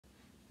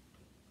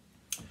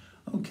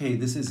Okay,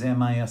 this is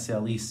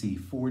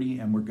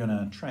MISLE.C40, and we're going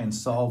to try and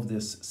solve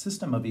this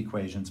system of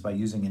equations by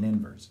using an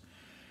inverse.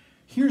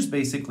 Here's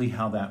basically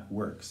how that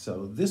works.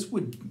 So this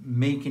would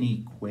make an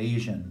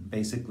equation,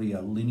 basically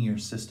a linear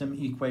system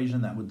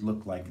equation that would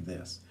look like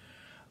this.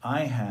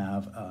 I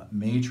have a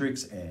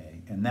matrix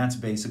A, and that's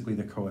basically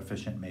the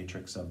coefficient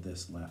matrix of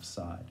this left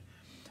side.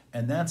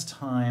 And that's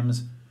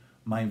times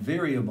my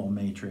variable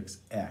matrix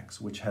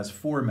X, which has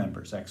 4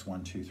 members, X,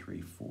 1, 2,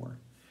 3, 4.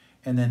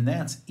 And then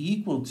that's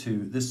equal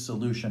to this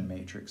solution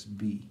matrix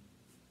B.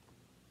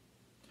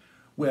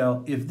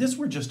 Well, if this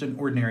were just an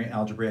ordinary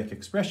algebraic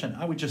expression,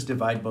 I would just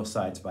divide both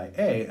sides by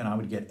A, and I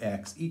would get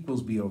X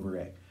equals B over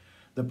A.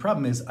 The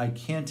problem is I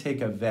can't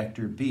take a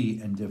vector B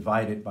and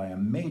divide it by a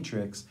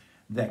matrix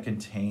that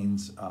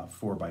contains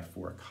 4 by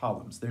 4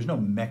 columns. There's no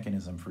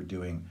mechanism for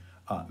doing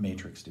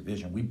matrix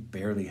division. We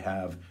barely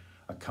have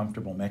a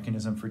comfortable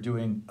mechanism for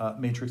doing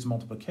matrix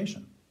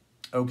multiplication.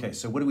 Okay,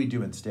 so what do we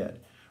do instead?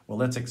 Well,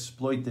 let's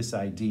exploit this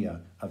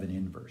idea of an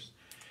inverse.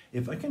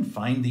 If I can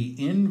find the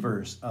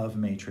inverse of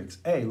matrix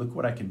A, look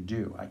what I can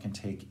do. I can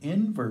take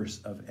inverse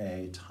of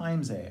A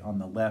times A on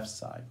the left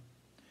side.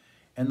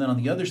 And then on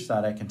the other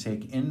side, I can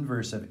take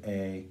inverse of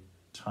A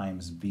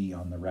times B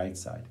on the right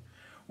side.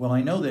 Well,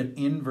 I know that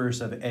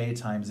inverse of A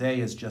times A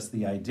is just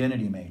the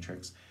identity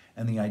matrix,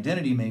 and the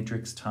identity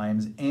matrix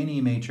times any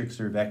matrix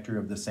or vector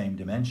of the same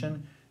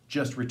dimension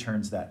just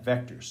returns that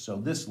vector. So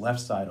this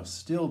left side will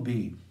still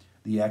be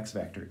the X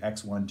vector,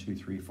 X1, 2,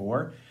 3,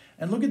 4.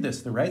 And look at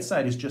this, the right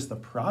side is just the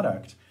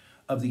product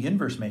of the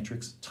inverse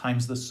matrix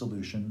times the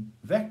solution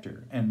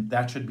vector. And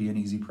that should be an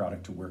easy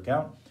product to work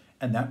out,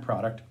 and that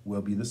product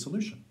will be the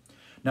solution.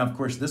 Now, of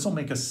course, this will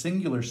make a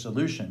singular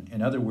solution.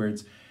 In other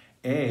words,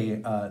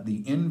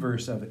 the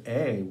inverse of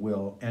A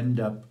will end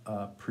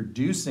up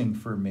producing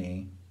for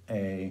me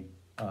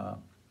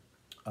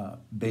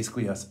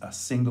basically a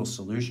single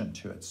solution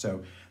to it.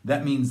 So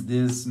that means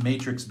this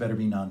matrix better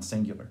be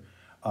non-singular.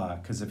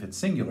 Because if it's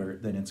singular,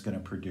 then it's going to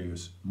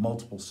produce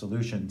multiple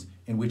solutions,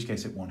 in which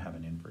case it won't have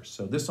an inverse.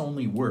 So this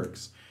only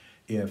works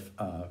if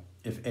A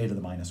to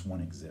the minus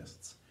 1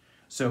 exists.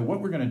 So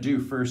what we're going to do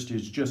first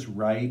is just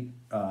write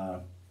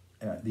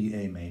the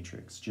A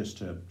matrix, just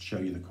to show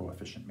you the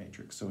coefficient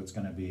matrix. So it's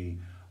going to be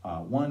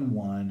 1,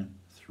 1,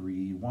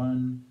 3,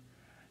 1,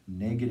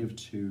 negative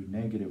 2,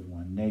 negative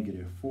 1,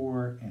 negative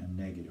 4, and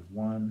negative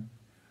 1,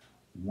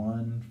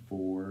 1,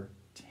 4,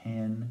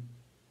 10,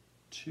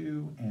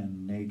 2,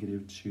 and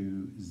negative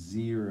 2,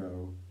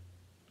 0,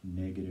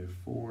 negative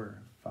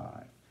 4,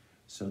 5.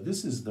 So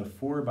this is the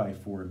 4 by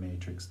 4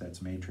 matrix,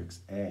 that's matrix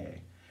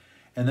A.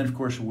 And then of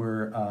course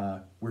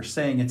we're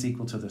saying it's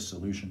equal to the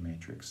solution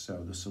matrix.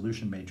 So the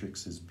solution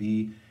matrix is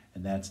B,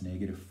 and that's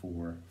negative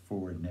 4,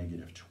 4,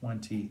 negative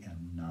 20,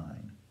 and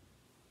 9.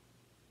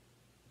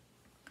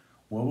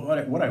 Well,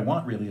 what I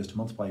want really is to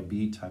multiply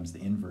B times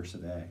the inverse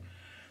of A.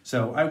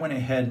 So I went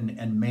ahead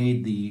and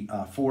made the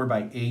 4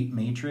 by 8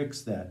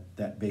 matrix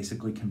that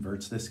basically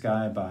converts this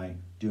guy by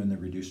doing the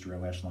reduced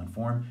row echelon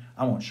form.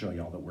 I won't show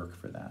you all the work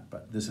for that,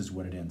 but this is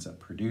what it ends up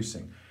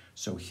producing.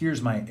 So here's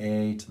my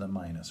A to the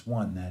minus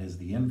 1. That is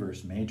the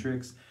inverse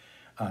matrix.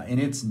 And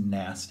it's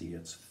nasty.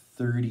 It's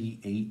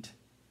 38,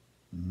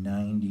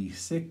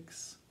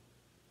 96,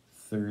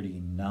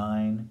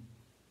 39,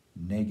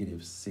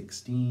 negative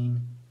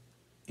 16,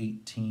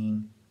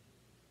 18,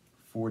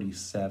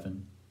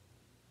 47,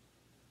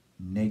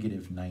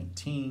 negative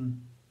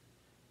 19,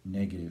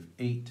 negative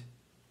 8,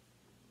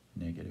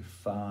 negative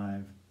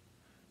 5,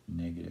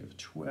 negative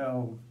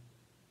 12,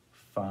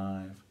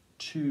 5,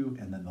 2,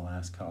 and then the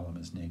last column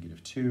is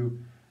negative 2,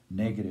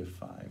 negative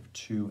 5,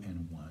 2,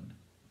 and 1.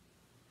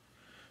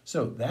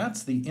 So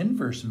that's the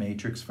inverse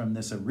matrix from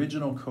this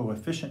original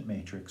coefficient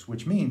matrix,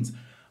 which means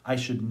I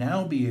should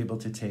now be able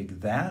to take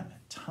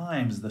that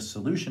times the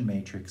solution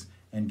matrix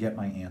and get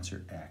my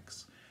answer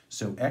X.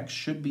 So X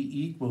should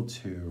be equal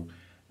to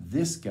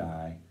this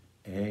guy,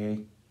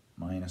 A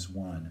minus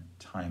 1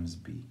 times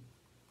B.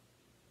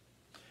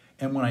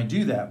 And when I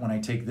do that, when I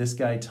take this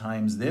guy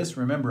times this,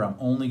 remember I'm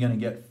only going to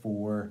get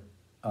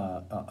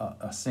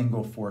a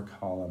single 4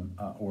 column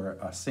or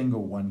a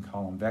single 1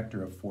 column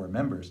vector of 4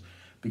 members,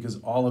 because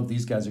all of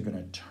these guys are going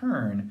to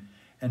turn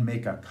and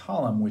make a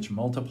column which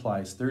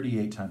multiplies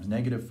 38 times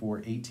negative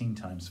 4, 18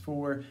 times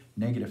 4,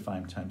 negative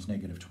 5 times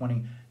negative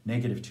 20,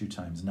 negative 2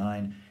 times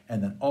 9,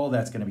 and then all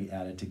that's going to be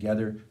added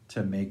together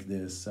to make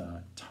this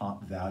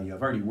top value.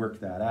 I've already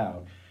worked that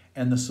out.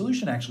 And the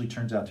solution actually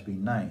turns out to be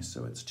nice.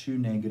 So it's 2,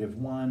 negative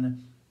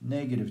 1,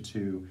 negative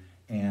 2,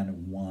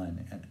 and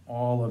 1. And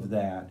all of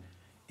that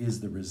is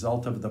the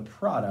result of the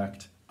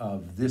product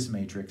of this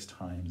matrix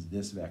times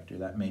this vector.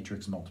 That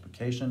matrix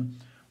multiplication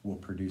will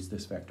produce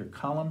this vector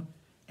column,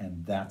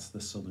 and that's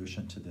the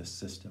solution to this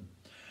system.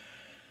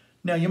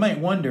 Now you might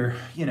wonder,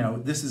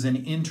 this is an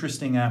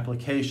interesting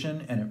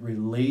application, and it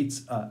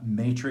relates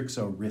matrix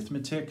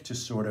arithmetic to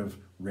sort of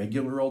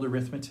regular old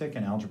arithmetic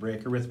and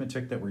algebraic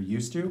arithmetic that we're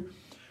used to.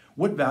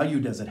 What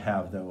value does it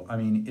have, though? I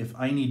mean, if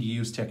I need to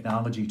use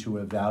technology to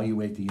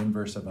evaluate the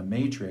inverse of a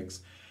matrix,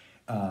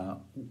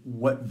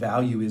 what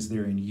value is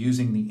there in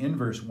using the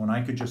inverse when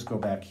I could just go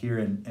back here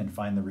and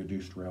find the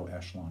reduced row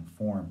echelon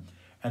form?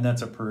 And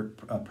that's a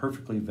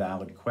perfectly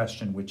valid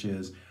question, which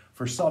is,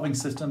 for solving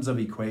systems of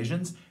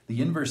equations,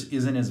 the inverse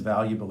isn't as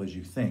valuable as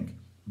you think,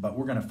 but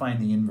we're going to find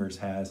the inverse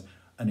has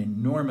an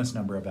enormous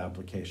number of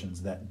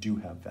applications that do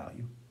have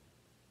value.